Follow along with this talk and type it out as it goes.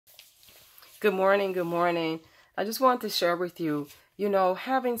Good morning. Good morning. I just wanted to share with you,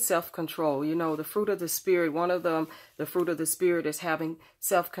 having self-control, the fruit of the Spirit. One of them, the fruit of the Spirit, is having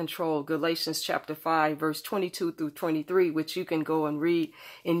self-control. Galatians chapter 5, verse 22 through 23, which you can go and read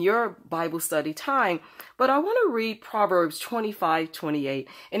in your Bible study time. But I want to read Proverbs 25:28.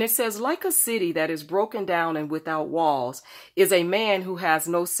 And it says, like a city that is broken down and without walls is a man who has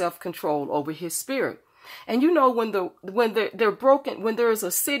no self-control over his spirit. And when they're broken, when there is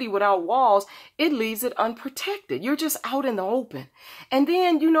a city without walls, it leaves it unprotected. You're just out in the open. And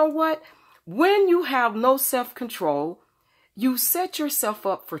then you know what? When you have no self-control, you set yourself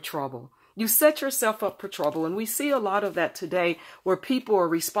up for trouble. You set yourself up for trouble. And we see a lot of that today where people are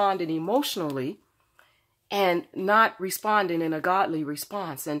responding emotionally and not responding in a godly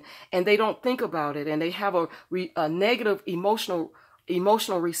response. And they don't think about it, and they have a negative emotional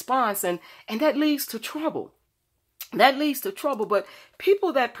response, and that leads to trouble. But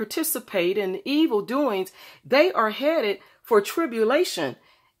people that participate in evil doings, they are headed for tribulation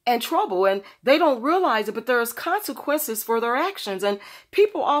and trouble, and they don't realize it, but there's consequences for their actions. And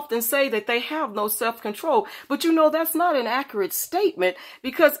people often say that they have no self-control, but that's not an accurate statement,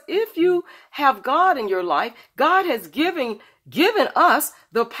 because if you have God in your life, God has given us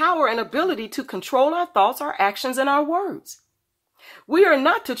the power and ability to control our thoughts, our actions, and our words. We are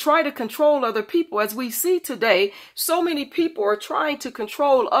not to try to control other people. As we see today, so many people are trying to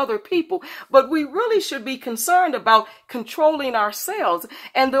control other people, but we really should be concerned about controlling ourselves.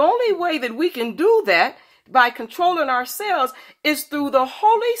 And the only way that we can do that by controlling ourselves is through the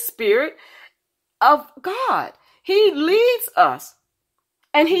Holy Spirit of God. He leads us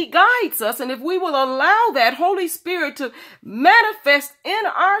and he guides us. And if we will allow that Holy Spirit to manifest in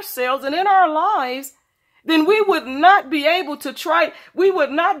ourselves and in our lives, then we would not be able to we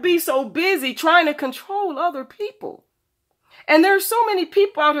would not be so busy trying to control other people. And there's so many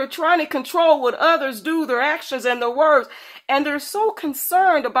people out here trying to control what others do, their actions and their words, and they're so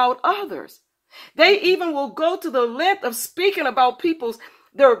concerned about others. They even will go to the length of speaking about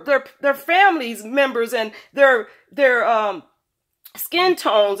their families members and their skin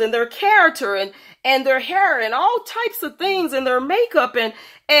tones and their character and their hair and all types of things and their makeup and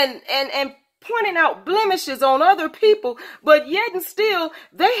pointing out blemishes on other people, but yet and still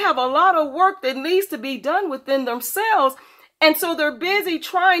they have a lot of work that needs to be done within themselves. And so they're busy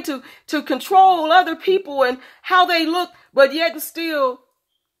trying to control other people and how they look, but yet and still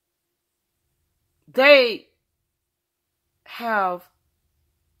they have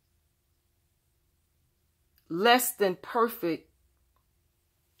less than perfect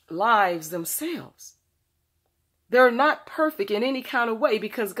lives themselves. They're not perfect in any kind of way,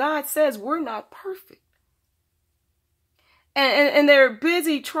 because God says we're not perfect. And they're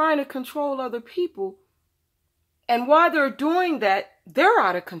busy trying to control other people. And while they're doing that, they're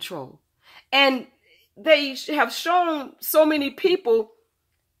out of control. And they have shown so many people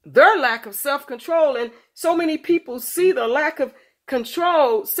their lack of self-control. And so many people see the lack of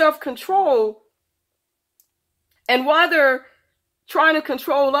control, self-control. And while they're trying to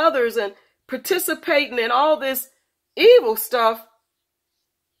control others and participating in all this evil stuff,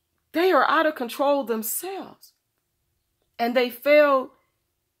 they are out of control themselves. And they fail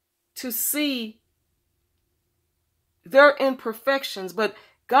to see their imperfections. But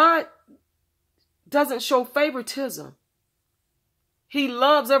God doesn't show favoritism. He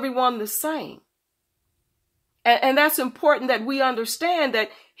loves everyone the same. And that's important, that we understand that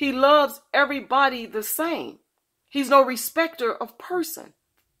he loves everybody the same. He's no respecter of person.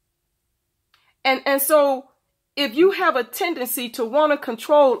 And so if you have a tendency to want to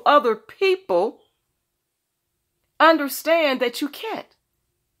control other people, understand that you can't.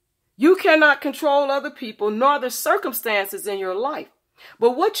 You cannot control other people nor the circumstances in your life.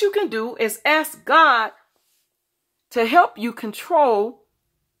 But what you can do is ask God to help you control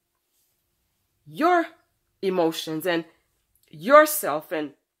your emotions and yourself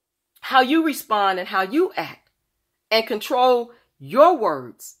and how you respond and how you act, and control your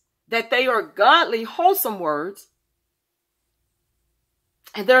words, that they are godly, wholesome words,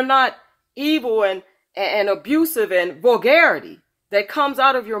 and they're not evil and abusive and vulgarity that comes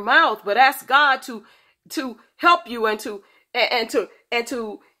out of your mouth. But ask God to help you and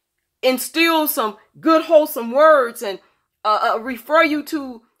to instill some good, wholesome words, and refer you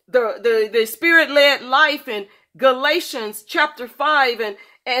to the Spirit-led life in Galatians chapter 5,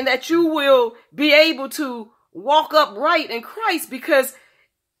 and that you will be able to walk upright in Christ, because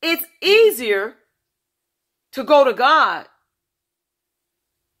it's easier to go to God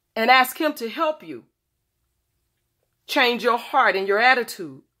and ask him to help you change your heart and your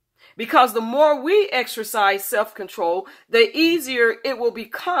attitude, Because the more we exercise self-control, the easier it will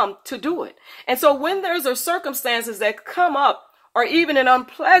become to do it. And so when there's a circumstances that come up, or even an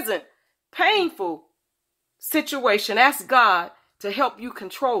unpleasant, painful situation, ask God to help you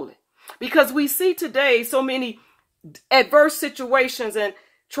control it. Because we see today so many adverse situations and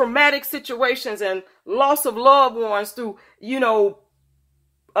traumatic situations and loss of loved ones through,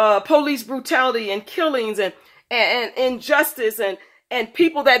 police brutality and killings and injustice and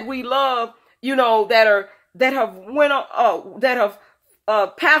people that we love, that have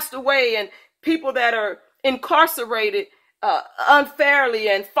passed away, and people that are incarcerated unfairly,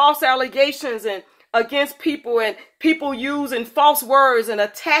 and false allegations and against people, and people using false words and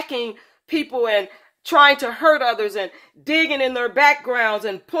attacking people and trying to hurt others and digging in their backgrounds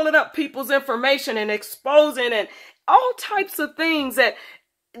and pulling up people's information and exposing and all types of things that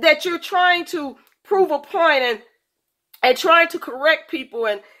you're trying to prove a point and trying to correct people.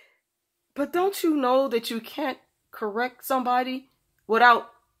 But don't you know that you can't correct somebody without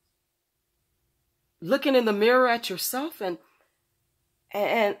looking in the mirror at yourself and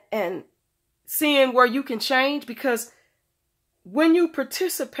seeing where you can change? Because when you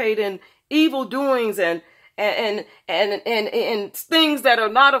participate in evil doings and things that are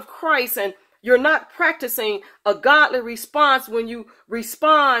not of Christ, and you're not practicing a godly response when you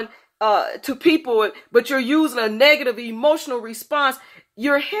respond to people, but you're using a negative emotional response,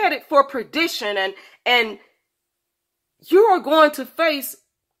 you're headed for perdition, and you are going to face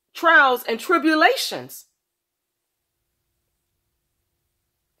trials and tribulations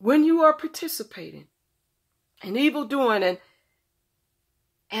when you are participating in evil doing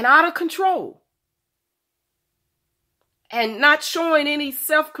and out of control and not showing any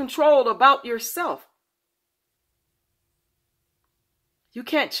self-control about yourself. You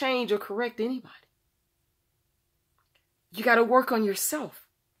can't change or correct anybody. You got to work on yourself.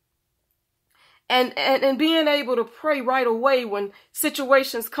 And being able to pray right away when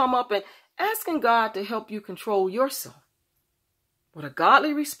situations come up, and asking God to help you control yourself with a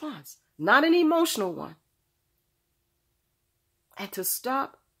godly response, not an emotional one. And to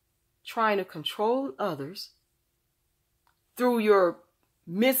stop trying to control others through your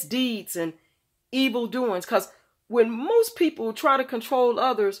misdeeds and evil doings. Because when most people try to control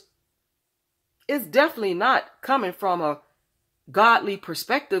others, it's definitely not coming from a godly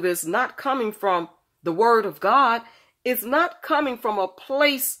perspective. It's not coming from the word of God. It's not coming from a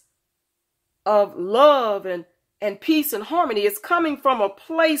place of love and peace and harmony. It's coming from a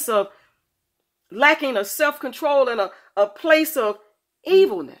place of lacking of self-control and a place of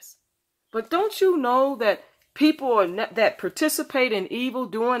evilness. But don't you know that people that participate in evil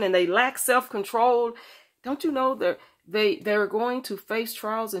doing and they lack self-control, don't you know that they're going to face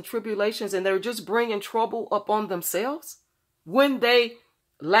trials and tribulations, and they're just bringing trouble upon themselves when they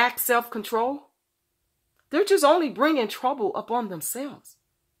lack self-control? They're just only bringing trouble upon themselves.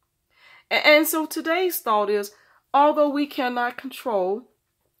 And so today's thought is, although we cannot control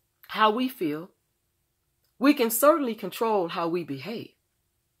how we feel, we can certainly control how we behave.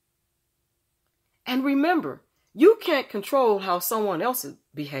 And remember, you can't control how someone else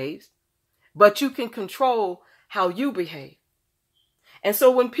behaves, but you can control how you behave. And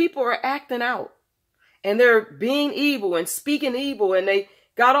so when people are acting out and they're being evil and speaking evil, and they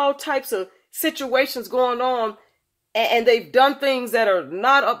got all types of situations going on, and they've done things that are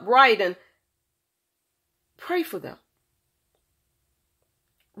not upright, and pray for them.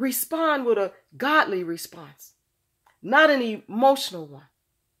 Respond with a godly response, not an emotional one.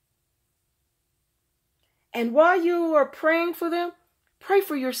 And while you are praying for them, pray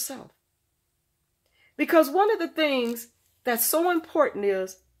for yourself. Because one of the things that's so important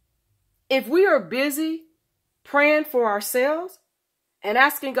is, if we are busy praying for ourselves and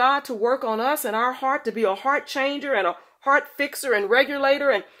asking God to work on us and our heart, to be a heart changer and a heart fixer and regulator,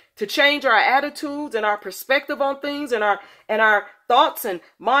 and to change our attitudes and our perspective on things and our thoughts and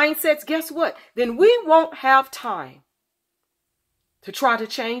mindsets, guess what? Then we won't have time to try to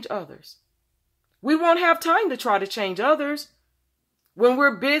change others. We won't have time to try to change others when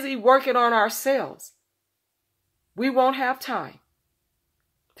we're busy working on ourselves. We won't have time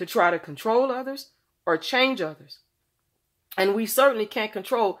to try to control others or change others. And we certainly can't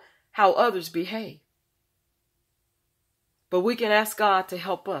control how others behave. But we can ask God to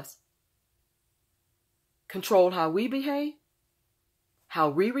help us control how we behave, how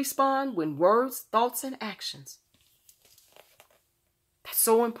we respond when words, thoughts, and actions. That's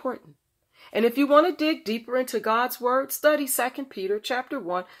so important. And if you want to dig deeper into God's word, study 2 Peter chapter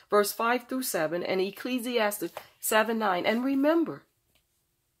 1, verse 5 through 7, and Ecclesiastes 7:9. And remember,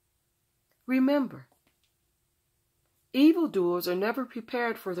 evildoers are never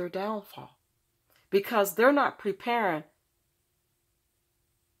prepared for their downfall because they're not preparing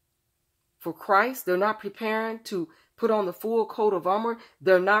for Christ. They're not preparing to put on the full coat of armor.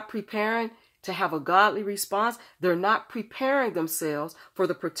 They're not preparing to have a godly response. They're not preparing themselves for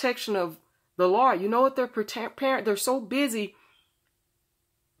the protection of the Lord. You know what they're preparing? They're so busy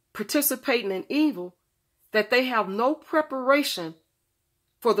participating in evil that they have no preparation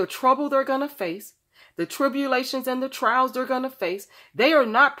for the trouble they're going to face, the tribulations and the trials they're going to face. They are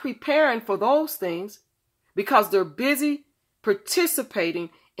not preparing for those things because they're busy participating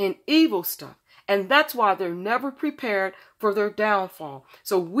in evil stuff. And that's why they're never prepared for their downfall.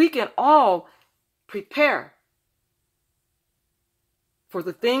 So we can all prepare for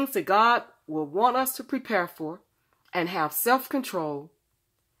the things that God will want us to prepare for and have self-control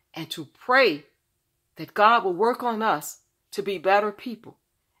and to pray that God will work on us to be better people.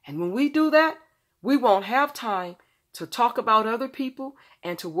 And when we do that, we won't have time to talk about other people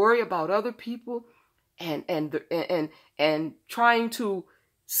and to worry about other people and trying to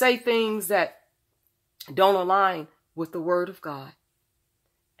say things that don't align with the Word of God.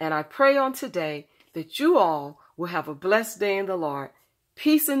 And I pray on today that you all will have a blessed day in the Lord,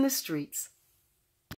 peace in the streets,